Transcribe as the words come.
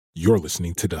You're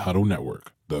listening to the Huddle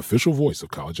Network, the official voice of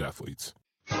college athletes.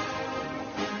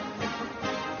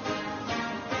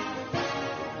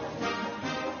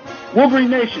 Wolverine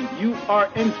Nation, you are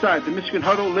inside the Michigan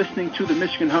Huddle, listening to the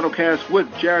Michigan Huddlecast with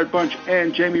Jarrod Bunch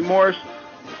and Jamie Morris,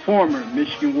 former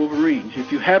Michigan Wolverines.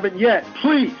 If you haven't yet,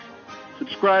 please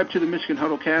subscribe to the Michigan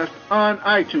Huddlecast on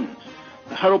iTunes.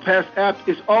 The Huddle Pass app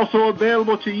is also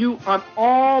available to you on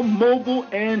all mobile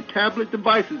and tablet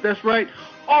devices. That's right,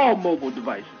 all mobile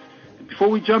devices. And before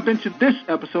we jump into this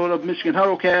episode of Michigan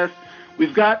Huddlecast,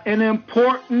 we've got an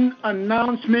important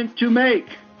announcement to make.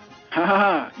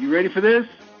 You ready for this?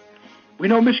 We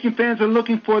know Michigan fans are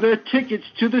looking for their tickets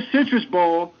to the Citrus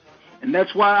Bowl, and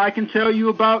that's why I can tell you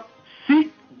about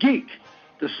SeatGeek,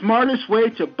 the smartest way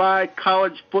to buy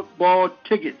college football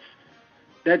tickets.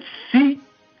 That's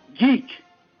SeatGeek.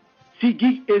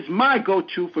 SeatGeek is my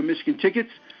go-to for Michigan tickets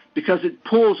because it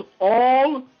pulls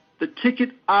all the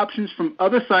ticket options from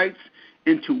other sites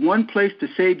into one place to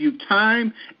save you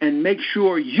time and make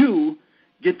sure you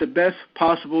get the best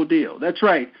possible deal. That's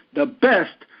right, the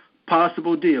best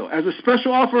possible deal. As a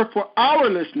special offer for our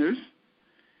listeners,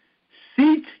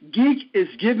 SeatGeek is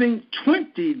giving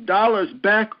 $20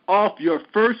 back off your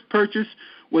first purchase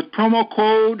with promo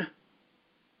code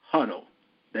HUDDLE.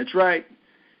 That's right.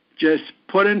 Just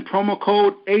put in promo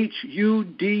code HUDDLE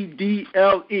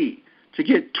to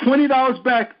get $20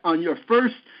 back on your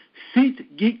first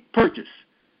SeatGeek purchase.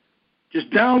 Just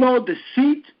download the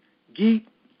SeatGeek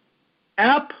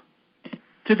app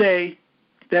today.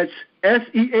 That's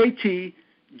SeatGeek.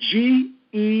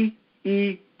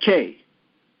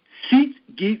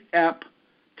 SeatGeek app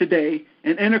today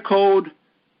and enter code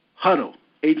HUDDLE,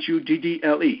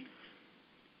 HUDDLE.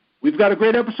 We've got a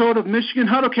great episode of Michigan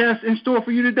Huddlecast in store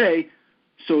for you today,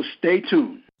 so stay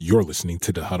tuned. You're listening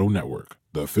to the Huddle Network,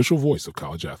 the official voice of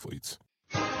college athletes.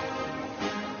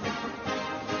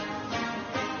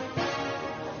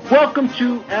 Welcome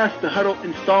to Ask the Huddle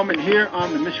installment here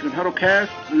on the Michigan Huddlecast.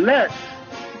 Let's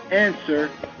answer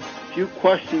a few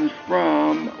questions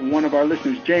from one of our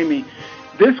listeners, Jamie.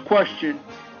 This question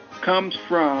comes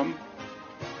from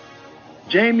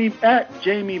Jamie at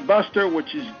Jamie Buster,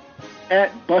 which is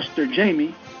at Buster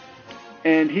Jamie,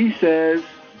 and he says,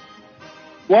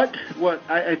 what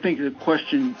I think the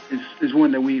question is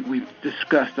one that we've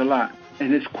discussed a lot,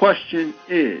 and his question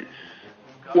is,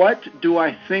 what do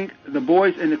I think the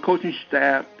boys and the coaching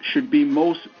staff should be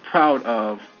most proud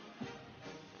of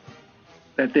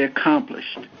that they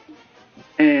accomplished,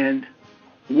 and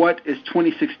what is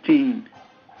 2016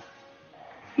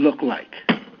 look like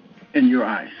in your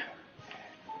eyes?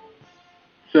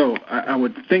 So I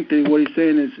would think that what he's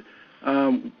saying is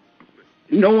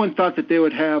no one thought that they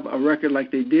would have a record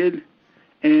like they did,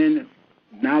 and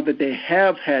now that they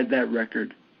have had that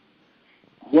record,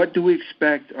 what do we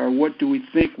expect or what do we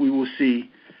think we will see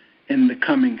in the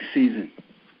coming season?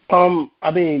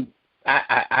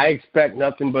 I expect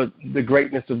nothing but the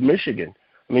greatness of Michigan.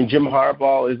 I mean, Jim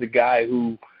Harbaugh is a guy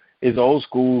who is old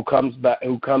school, who comes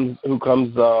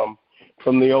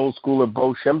from the old school of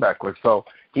Bo Schembechler. So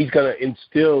he's going to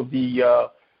instill the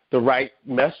right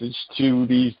message to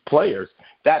these players.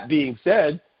 That being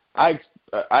said, I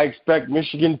expect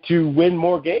Michigan to win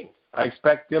more games. I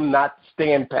expect them not to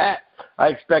stand pat. I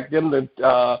expect them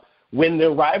to win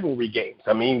their rivalry games.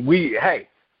 I mean, we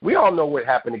all know what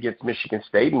happened against Michigan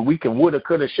State, and we can woulda,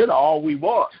 coulda, shoulda all we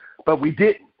want, but we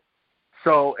didn't.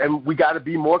 So, and we got to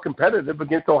be more competitive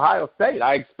against Ohio State.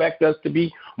 I expect us to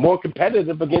be more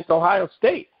competitive against Ohio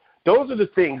State. Those are the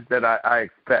things that I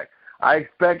expect. I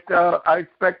expect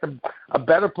a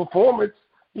better performance,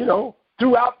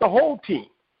 throughout the whole team.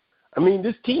 I mean,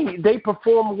 this team, they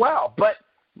perform well, but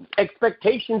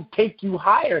expectations take you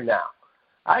higher now.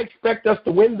 I expect us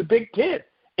to win the Big Ten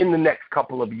in the next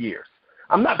couple of years.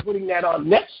 I'm not putting that on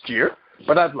next year,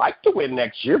 but I'd like to win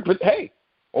next year. But hey,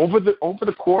 over the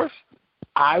course,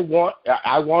 I want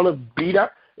to beat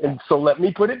up, and so let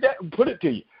me put it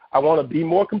to you. I want to be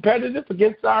more competitive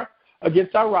against our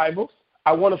rivals.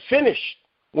 I want to finish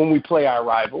when we play our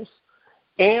rivals,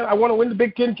 and I want to win the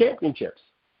Big Ten championships.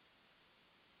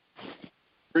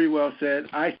 Pretty well said.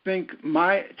 I think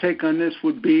my take on this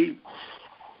would be,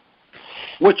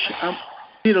 which I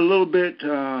need a little bit,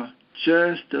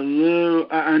 just a little.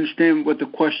 I understand what the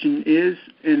question is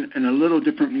in a little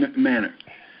different manner.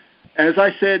 As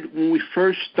I said when we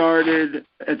first started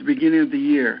at the beginning of the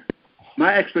year,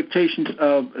 my expectations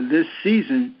of this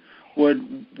season was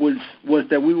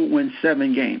that we would win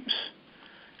 7 games.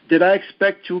 Did I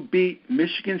expect to beat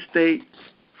Michigan State,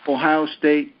 Ohio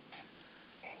State?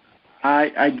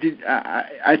 I did.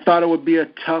 I thought it would be a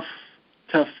tough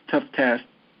task.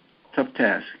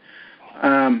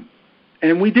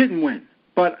 And we didn't win.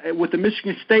 But with the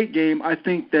Michigan State game, I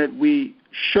think that we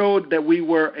showed that we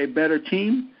were a better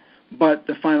team, but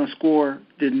the final score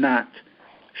did not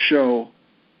show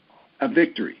a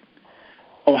victory.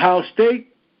 Ohio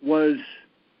State was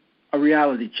a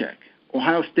reality check.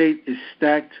 Ohio State is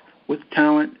stacked with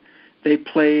talent. They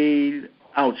played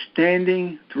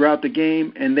outstanding throughout the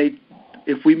game, and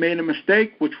if we made a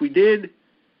mistake, which we did,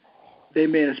 they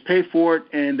made us pay for it,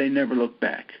 and they never looked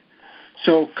back.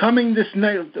 So coming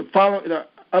the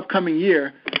upcoming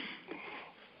year,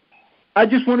 I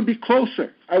just want to be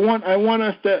closer. I want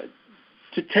us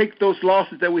to take those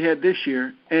losses that we had this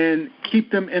year and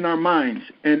keep them in our minds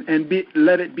and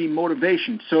let it be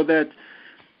motivation so that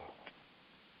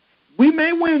we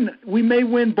may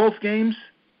win both games.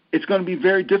 It's going to be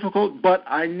very difficult, but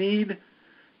I need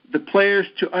the players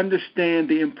to understand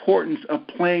the importance of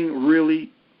playing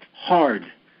really hard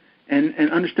and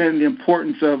understanding the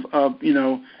importance of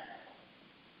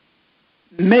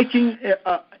making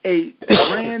a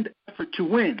grand effort to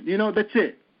win. That's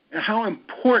it. And how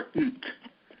important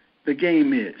the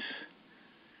game is.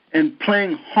 And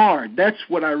playing hard. That's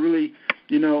what I really,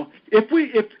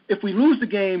 if we lose the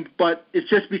game, but it's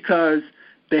just because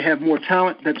they have more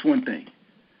talent, that's one thing.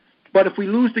 But if we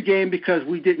lose the game because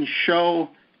we didn't show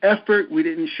effort, we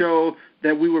didn't show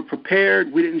that we were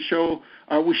prepared, we showed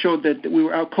that we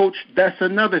were outcoached, that's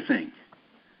another thing.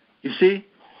 You see?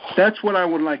 That's what I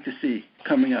would like to see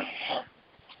coming up.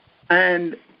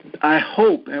 And I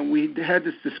hope, and we had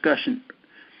this discussion,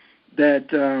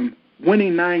 that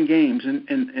winning 9 games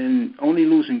and only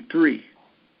losing 3,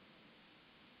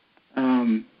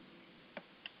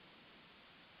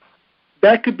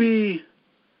 that could be.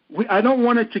 I don't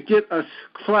want it to get us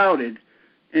clouded,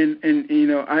 and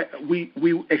we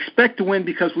expect to win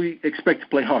because we expect to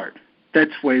play hard.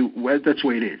 That's the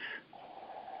way it is.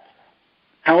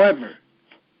 However,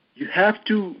 you have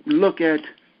to look at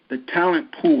the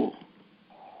talent pool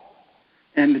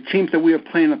and the teams that we are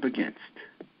playing up against.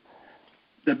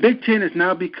 The Big Ten is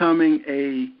now becoming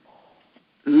a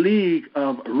league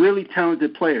of really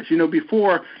talented players.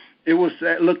 Before it was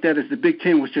looked at as the Big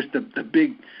Ten was just the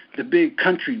big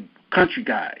country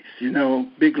guys,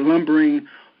 big lumbering,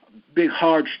 big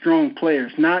hard, strong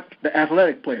players, not the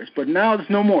athletic players. But now there's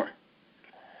no more.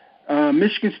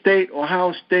 Michigan State,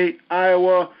 Ohio State,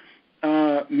 Iowa,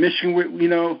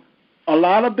 Michigan, a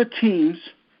lot of the teams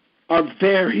are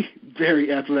very,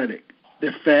 very athletic.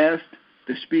 They're fast,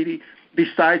 they're speedy,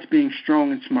 besides being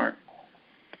strong and smart.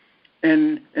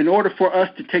 And in order for us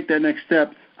to take that next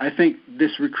step, I think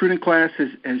this recruiting class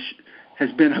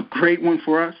has been a great one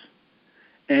for us,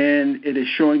 and it is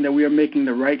showing that we are making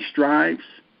the right strides.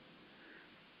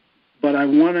 But I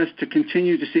want us to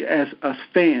continue to see, as us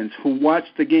fans who watch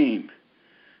the game,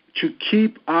 to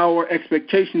keep our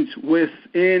expectations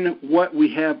within what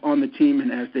we have on the team,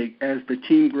 and as the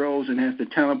team grows and as the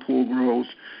talent pool grows,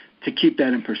 to keep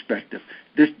that in perspective.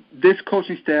 This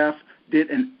coaching staff did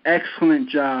an excellent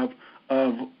job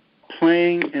of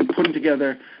playing and putting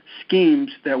together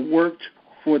schemes that worked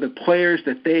for the players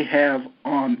that they have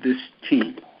on this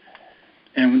team.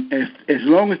 And as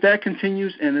long as that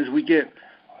continues, and as we get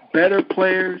better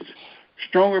players,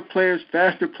 stronger players,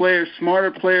 faster players,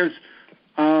 smarter players,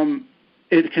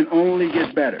 it can only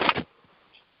get better.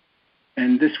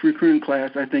 And this recruiting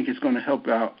class, I think, is going to help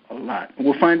out a lot.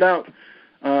 We'll find out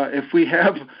if we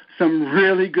have some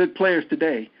really good players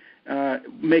today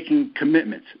making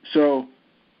commitments. So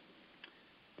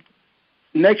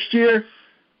next year,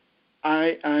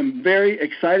 I'm very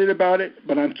excited about it,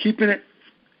 but I'm keeping it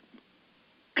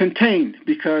contained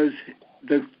because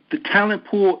the talent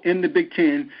pool in the Big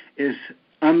Ten is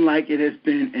unlike it has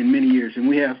been in many years. And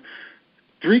we have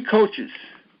 3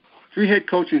 head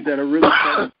coaches that are really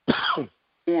starting to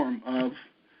form of,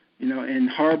 in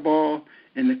Harbaugh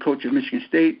and the coach at Michigan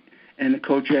State and the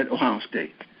coach at Ohio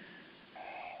State.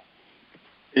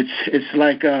 It's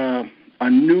like a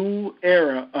new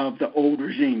era of the old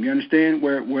regime. You understand?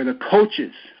 Where the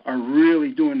coaches are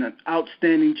really doing an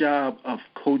outstanding job of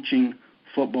coaching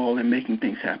football and making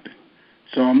things happen.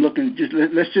 So I'm looking.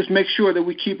 Let's just make sure that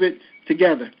we keep it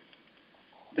together.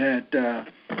 That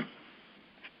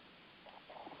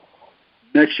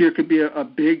next year could be a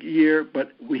big year,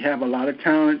 but we have a lot of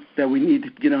talent that we need to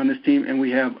get on this team, and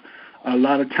we have a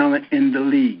lot of talent in the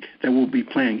league that we'll be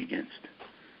playing against.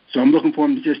 So I'm looking for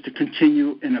them just to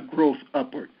continue in a growth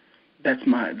upward. That's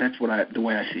the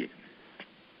way I see it.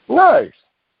 Nice.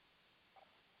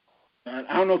 I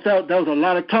don't know if that was a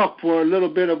lot of talk for a little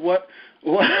bit of what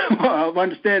of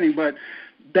understanding, but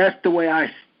that's the way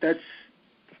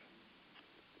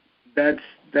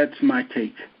that's my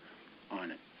take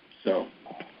on it. So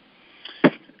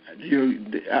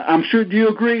I'm sure. Do you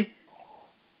agree?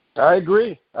 I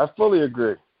agree. I fully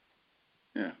agree.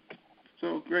 Yeah.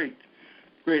 So great.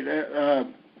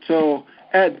 So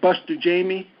at Buster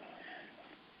Jamie,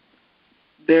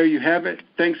 there you have it.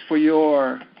 Thanks for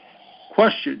your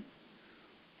question.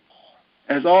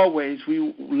 As always,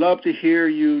 we love to hear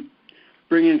you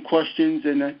bring in questions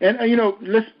and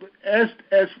let's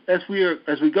as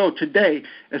we go today,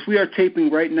 as we are taping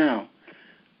right now.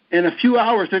 In a few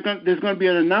hours, there's going to be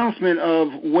an announcement of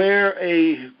where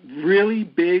a really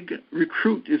big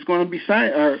recruit is going to be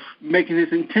making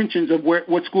his intentions of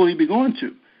what school he'll be going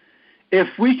to. If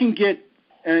we can get,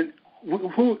 and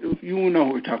who you know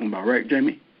who we're talking about, right,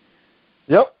 Jamie?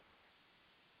 Yep.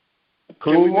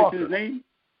 Can we mention his name?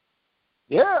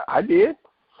 Yeah, I did.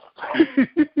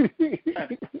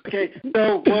 Okay,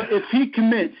 so if he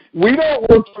commits, we don't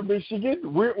work for Michigan.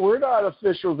 We're not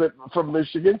officials from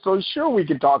Michigan, so sure we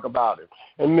can talk about it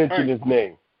and mention his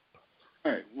name.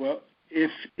 All right. Well,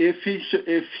 if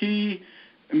he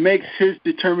makes his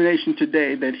determination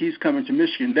today that he's coming to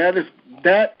Michigan, that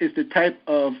is the type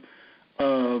of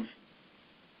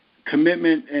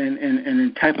commitment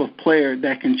and type of player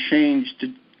that can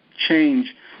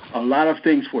change a lot of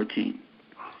things for a team.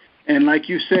 And like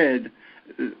you said,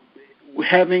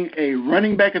 having a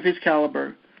running back of his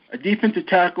caliber, a defensive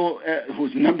tackle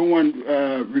who's number one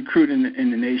recruit in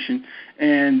the nation,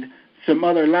 and some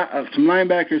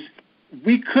linebackers,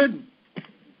 we could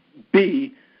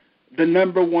be the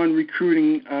number one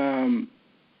recruiting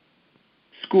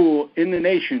school in the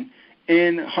nation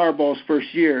in Harbaugh's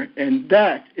first year, and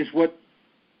that is what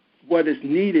is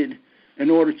needed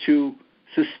in order to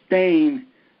sustain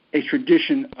a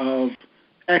tradition of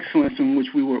excellence in which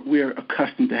we are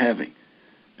accustomed to having.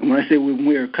 And when I say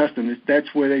we are accustomed,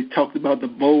 that's where they talked about the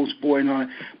Bowles boys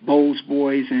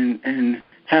and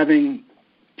having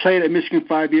played at Michigan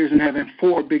 5 years and having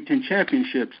 4 Big Ten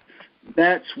championships.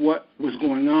 That's what was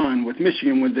going on with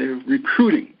Michigan with their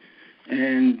recruiting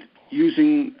and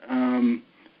using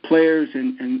players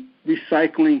and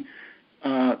recycling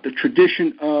the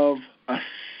tradition of a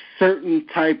certain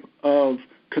type of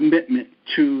commitment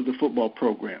to the football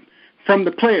program. From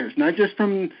the players, not just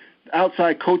from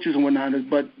outside coaches and whatnot,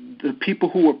 but the people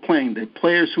who were playing, the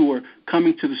players who were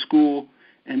coming to the school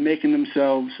and making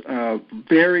themselves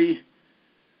very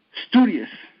studious,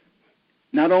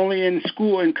 not only in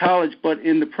school and college, but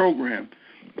in the program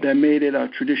that made it a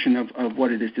tradition of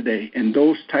what it is today. And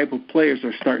those type of players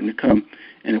are starting to come.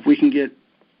 And if we can get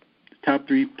the top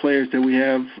 3 players that we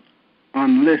have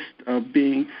on the list of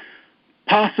being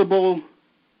possible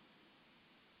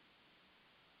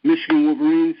Michigan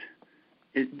Wolverines,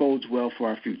 it bodes well for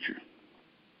our future.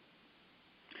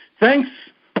 Thanks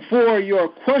for your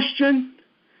question.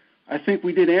 I think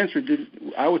we did answer.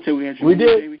 I would say we answered. We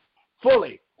did Jamie.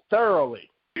 Fully, thoroughly.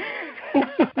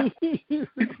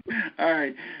 All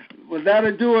right. Well,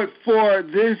 that'll do it for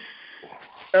this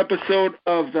episode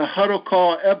of the Huddle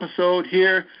Call episode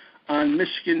here on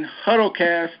Michigan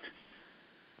Huddlecast.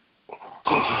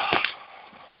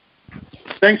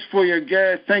 Thanks for your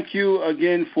guest. Thank you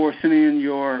again for sending in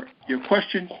your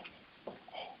question.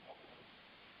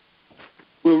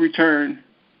 We'll return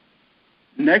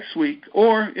next week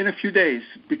or in a few days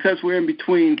because we're in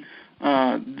between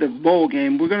the bowl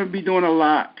game. We're going to be doing a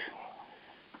lot.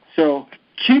 So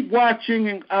keep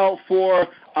watching out for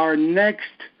our next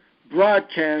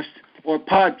broadcast or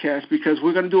podcast because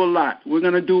we're going to do a lot. We're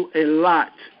going to do a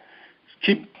lot.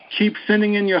 Keep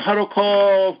sending in your Huddle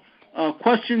Call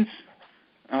questions.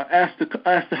 Ask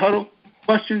the Huddle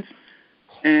questions,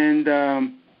 and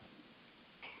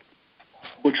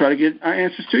we'll try to get our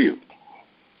answers to you.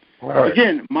 All right.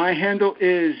 Again, my handle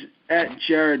is at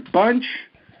Jarrod Bunch,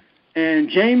 and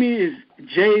Jamie is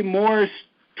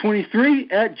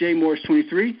JMorris23 at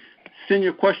JMorris23. Send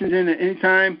your questions in at any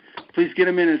time. Please get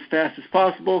them in as fast as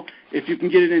possible. If you can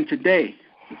get it in today,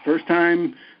 first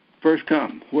time, first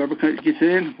come. Whoever gets it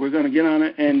in, we're going to get on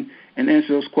it and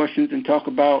answer those questions and talk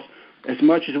about as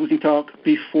much as we can talk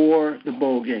before the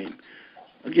bowl game.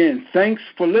 Again, thanks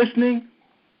for listening.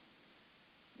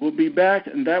 We'll be back,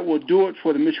 and that will do it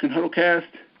for the Michigan Huddlecast.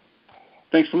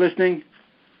 Thanks for listening.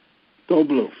 Go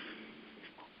Blue.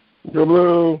 Go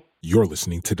Blue. You're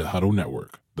listening to the Huddle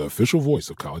Network, the official voice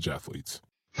of college athletes.